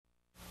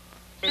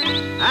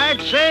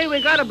I'd say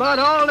we got about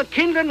all the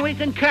kindling we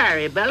can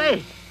carry,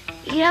 Billy.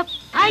 Yep,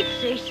 I'd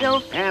say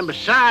so. And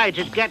besides,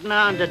 it's getting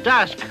on to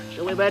dusk,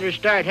 so we better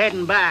start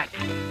heading back.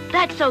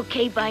 That's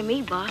okay by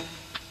me, Bob.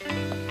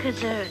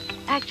 Because,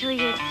 actually,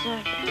 it's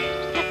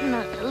getting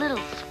a little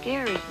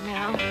scary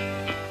now.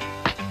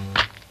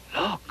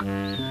 Look,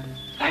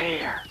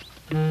 there.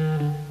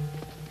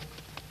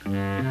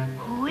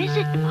 Who is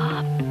it,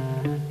 Bob?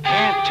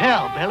 Can't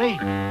tell, Billy.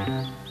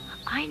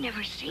 I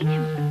never seen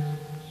him.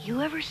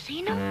 You ever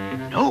seen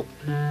him? Nope,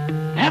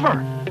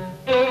 never.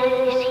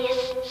 Is he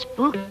a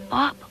spook,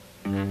 Bob?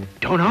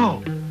 Don't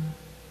know.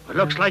 It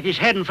looks like he's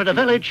heading for the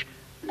village,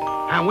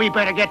 and we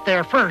better get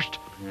there first.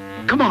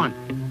 Come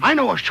on, I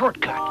know a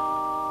shortcut.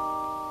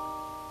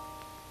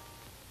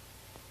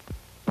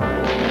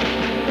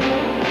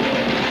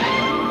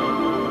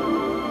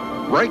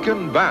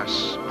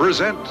 Rankin-Bass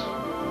present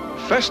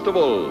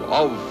Festival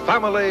of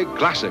Family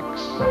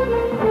Classics.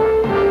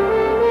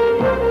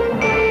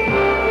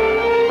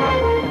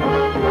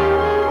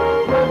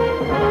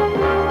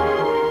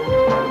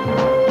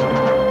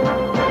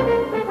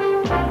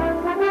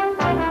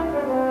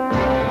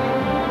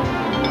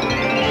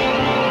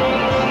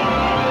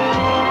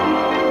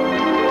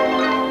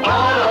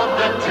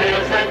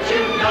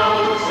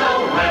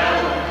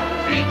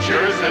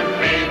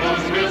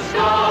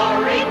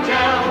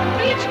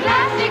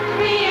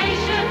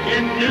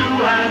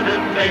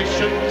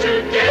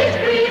 Today's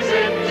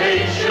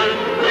presentation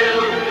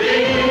will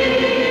be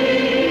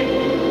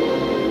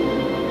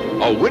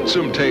A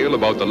winsome tale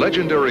about the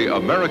legendary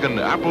American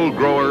apple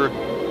grower,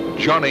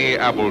 Johnny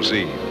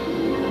Appleseed.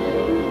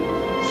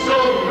 So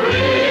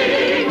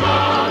bring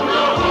on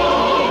the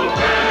whole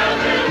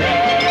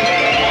family.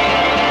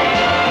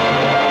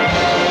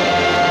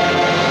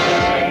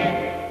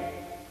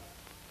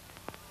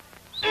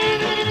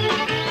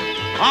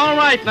 All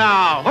right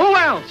now, who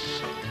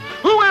else?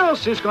 Who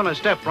else is going to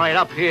step right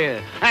up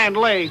here and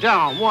lay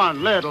down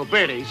one little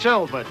bitty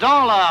silver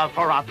dollar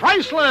for a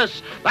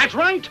priceless, that's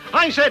right,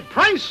 I said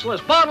priceless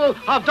bottle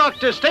of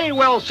Dr.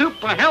 Staywell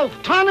Super Health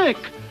Tonic?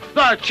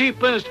 The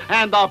cheapest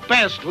and the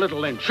best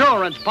little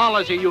insurance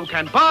policy you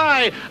can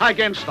buy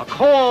against the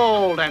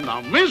cold and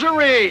the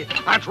misery.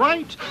 That's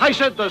right, I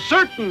said the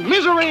certain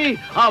misery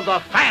of the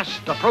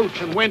fast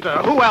approaching winter.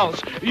 Who else?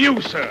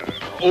 You, sir.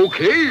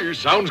 Okay,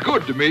 sounds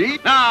good to me.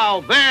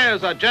 Now,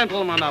 there's a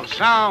gentleman of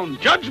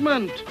sound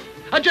judgment.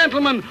 A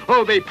gentleman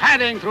who'll be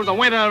padding through the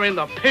winter in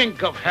the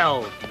pink of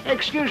health.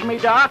 Excuse me,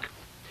 Doc,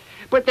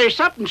 but there's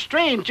something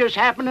strange just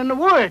happened in the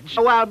woods.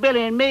 While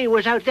Billy and me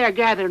was out there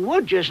gathering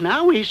wood just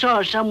now, we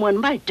saw someone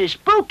mighty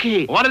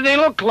spooky. What did he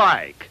look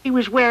like? He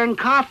was wearing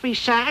coffee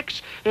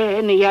sacks,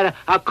 and he had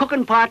a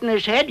cooking pot in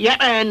his head. Yeah,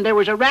 and there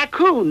was a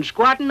raccoon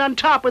squatting on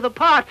top of the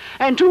pot,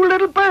 and two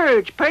little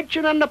birds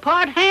perching on the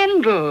pot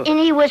handle. And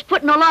he was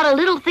putting a lot of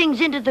little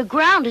things into the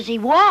ground as he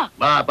walked.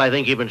 Bob, I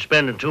think you've been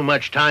spending too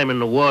much time in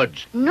the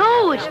woods.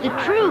 No, it's the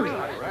truth.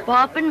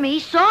 Bob and me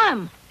saw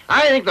him.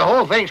 I think the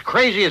whole thing's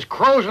crazy as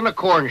crows in a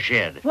corn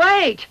shed.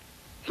 Wait!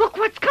 Look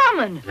what's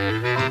coming!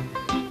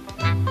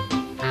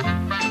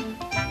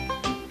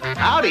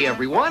 Howdy,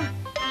 everyone.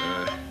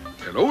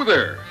 Hello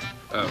there.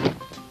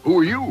 Who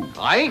are you?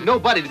 I ain't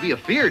nobody to be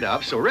afeared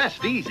of, so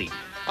rest easy.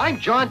 I'm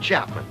John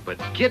Chapman, but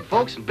kid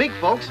folks and big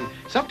folks and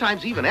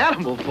sometimes even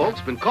animal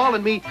folks been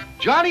calling me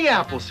Johnny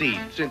Appleseed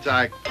since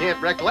I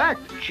can't recollect.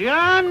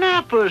 John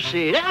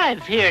Appleseed.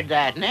 I've heard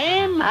that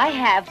name. I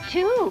have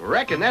too.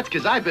 Reckon that's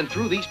 'cause I've been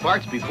through these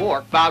parts before,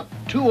 about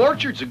 2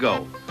 orchards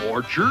ago.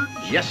 Orchards?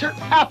 Yes, sir,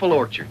 apple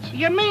orchards.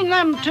 You mean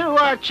them two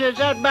orchards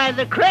out by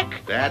the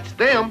creek? That's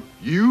them,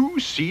 You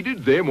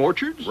seeded them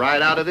orchards?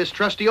 right out of this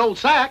trusty old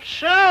sack.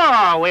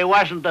 So, we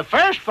wasn't the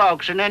first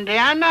folks in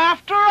Indiana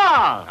after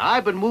all.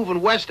 I've been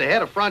moving west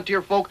ahead of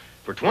frontier folk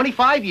for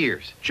 25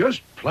 years.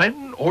 Just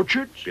planting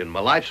orchards? Been my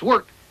life's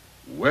work.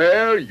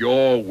 Well,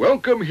 you're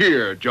welcome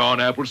here, John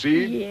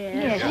Appleseed.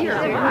 Yes,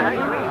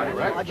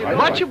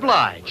 Much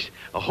obliged.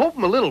 I hope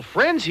my little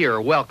friends here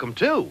are welcome,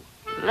 too.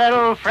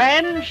 Little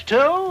friends,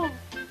 too?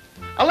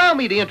 Allow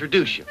me to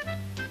introduce you.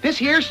 This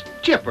here's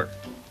Chipper.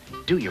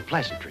 Do your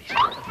pleasantries.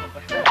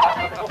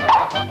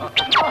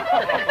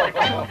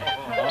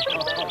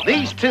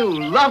 These two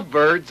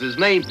lovebirds is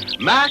named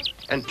Mac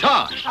and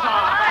Tosh.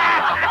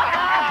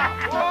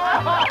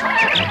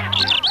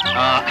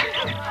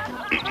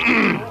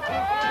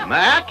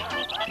 Mac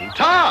and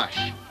Tosh.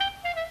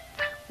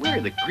 Where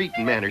are the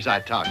greeting manners I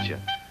taught you?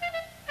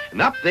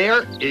 And up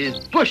there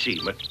is Bushy,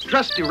 my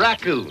trusty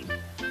raccoon.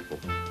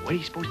 What are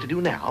you supposed to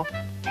do now?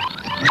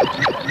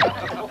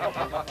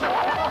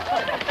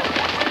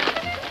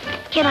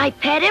 Can I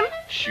pet him?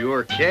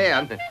 Sure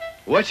can.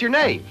 What's your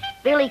name?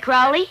 Billy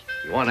Crowley?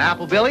 You want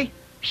apple, Billy?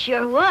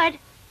 Sure would.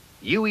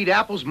 You eat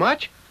apples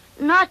much?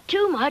 Not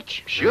too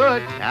much.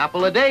 Should.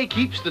 Apple a day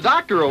keeps the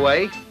doctor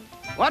away.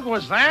 What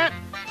was that?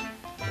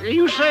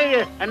 You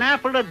say an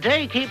apple a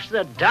day keeps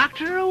the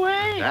doctor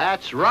away?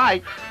 That's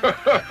right.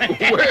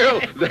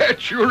 Well, that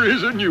sure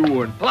is a new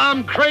one.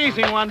 Plumb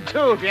crazy one,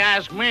 too, if you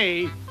ask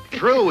me.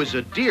 True as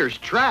a deer's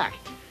track.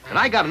 And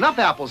I got enough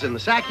apples in the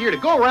sack here to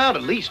go around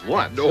at least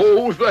once.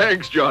 No,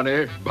 thanks,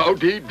 Johnny. About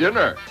to eat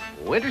dinner.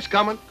 Winter's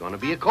coming. Gonna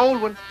be a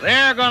cold one.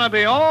 They're gonna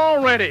be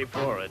all ready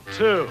for it,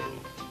 too.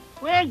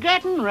 We're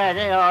getting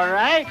ready, all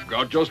right.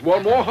 Got just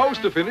one more house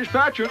to finish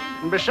patching.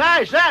 And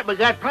besides that, we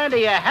got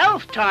plenty of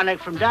health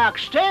tonic from Doc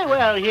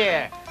Staywell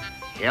here.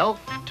 Health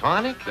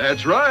tonic?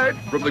 That's right,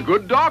 from the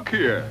good doc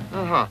here.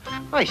 Uh-huh.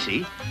 I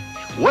see.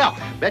 Well,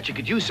 bet you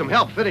could use some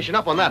help finishing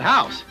up on that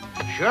house.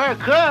 Sure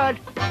could.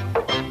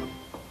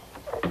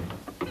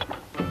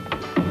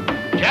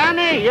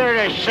 Johnny, you're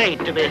a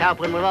saint to be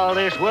helping with all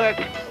this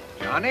work.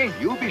 Johnny,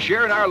 you'll be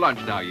sharing our lunch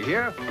now, you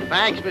hear?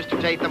 Thanks, Mr.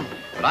 Tatham.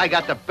 But I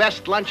got the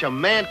best lunch a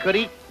man could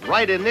eat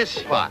right in this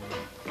spot.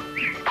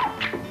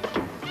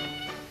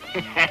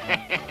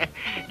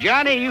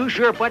 Johnny, you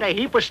sure put a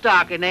heap of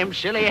stock in them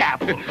silly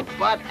apples.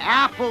 But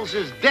apples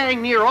is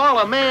dang near all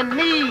a man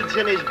needs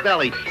in his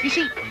belly. You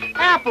see,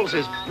 apples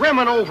is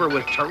brimming over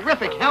with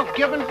terrific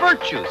health-giving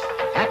virtues.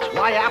 That's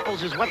why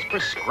apples is what's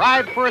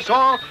prescribed for us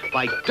all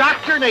by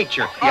Dr.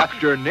 Nature.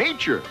 Dr.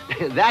 Nature?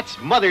 That's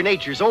Mother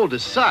Nature's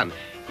oldest son.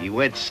 He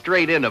went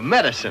straight into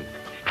medicine.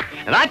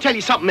 And I tell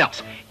you something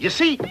else. You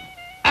see,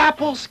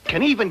 apples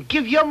can even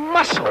give you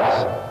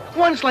muscles.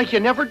 Ones like you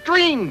never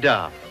dreamed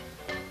of.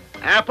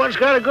 Apples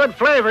got a good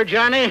flavor,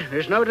 Johnny.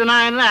 There's no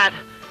denying that.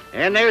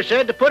 And they're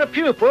said to put a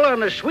pupil on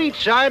the sweet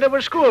side of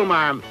a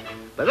schoolmarm.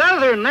 But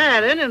other than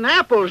that, an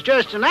apple's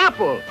just an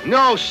apple.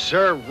 No,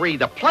 sirree.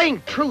 The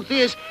plain truth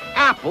is,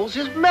 apples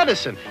is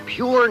medicine.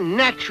 Pure,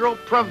 natural,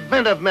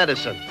 preventive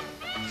medicine.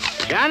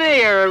 Johnny,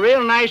 you're a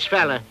real nice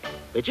fella.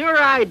 But your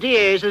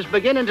ideas is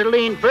beginning to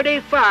lean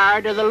pretty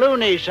far to the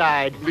loony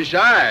side.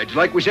 Besides,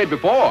 like we said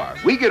before,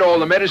 we get all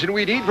the medicine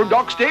we need from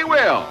Doc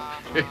Staywell.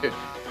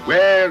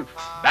 Well,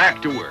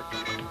 back to work.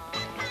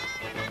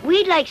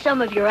 We'd like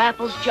some of your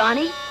apples,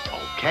 Johnny.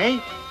 Okay?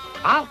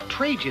 I'll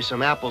trade you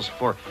some apples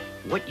for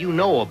what you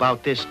know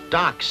about this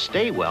Doc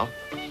Staywell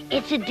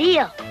It's a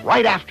deal.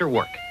 right after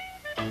work.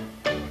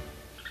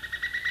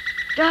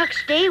 Doc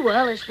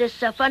Staywell is this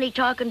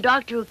funny-talking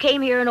doctor who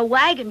came here in a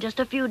wagon just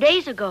a few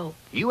days ago.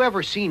 You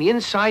ever seen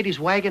inside his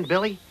wagon,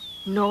 Billy?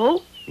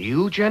 No?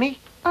 You, Jenny?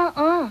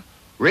 Uh-uh.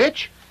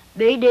 Rich?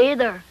 Me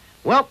neither.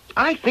 Well,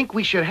 I think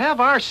we should have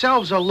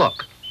ourselves a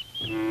look.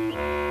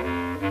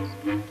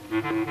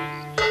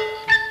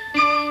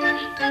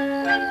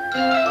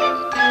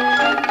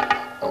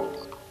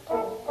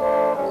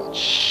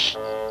 Shh.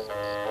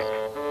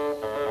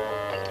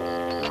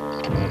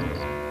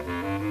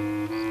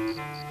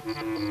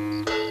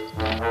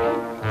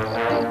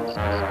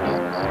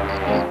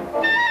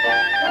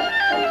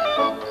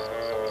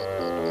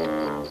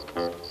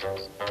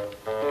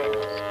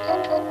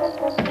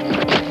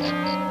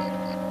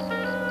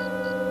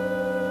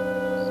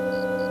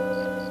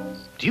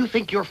 Do you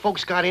think your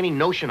folks got any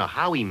notion of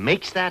how he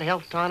makes that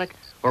health tonic?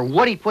 Or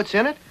what he puts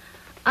in it?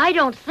 I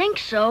don't think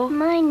so.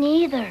 Mine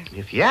neither.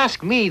 If you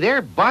ask me,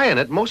 they're buying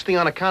it mostly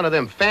on account of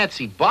them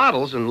fancy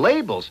bottles and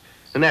labels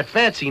and that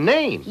fancy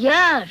name.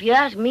 Yeah, if you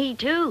ask me,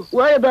 too.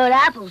 What about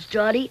apples,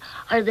 Johnny?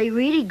 Are they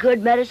really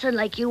good medicine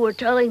like you were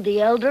telling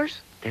the elders?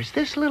 There's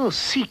this little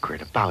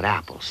secret about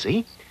apples,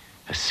 see?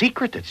 A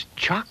secret that's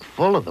chock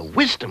full of the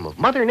wisdom of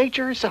Mother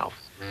Nature herself.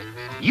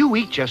 You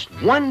eat just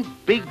one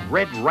big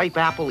red ripe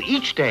apple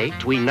each day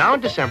between now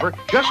and December,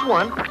 just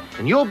one,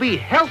 and you'll be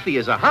healthy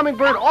as a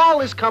hummingbird all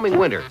this coming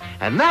winter.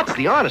 And that's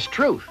the honest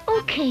truth.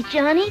 Okay,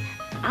 Johnny.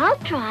 I'll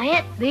try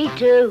it. Me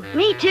too.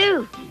 Me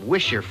too.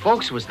 Wish your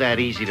folks was that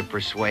easy to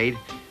persuade.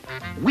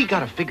 We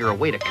gotta figure a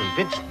way to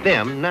convince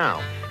them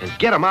now and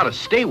get them out of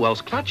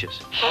Staywell's clutches.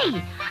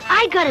 Hey,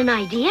 I got an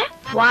idea.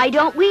 Why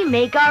don't we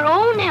make our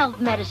own health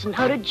medicine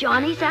out of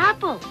Johnny's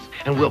apples?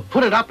 And we'll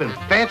put it up in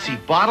fancy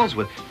bottles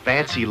with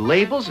fancy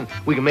labels, and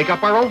we can make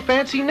up our own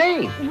fancy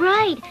name.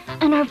 Right,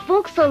 and our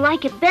folks will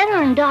like it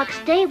better in Doc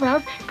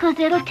Staywell's because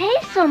it'll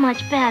taste so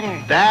much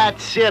better.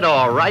 That's it,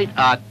 all right.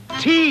 A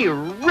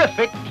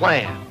terrific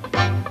plan.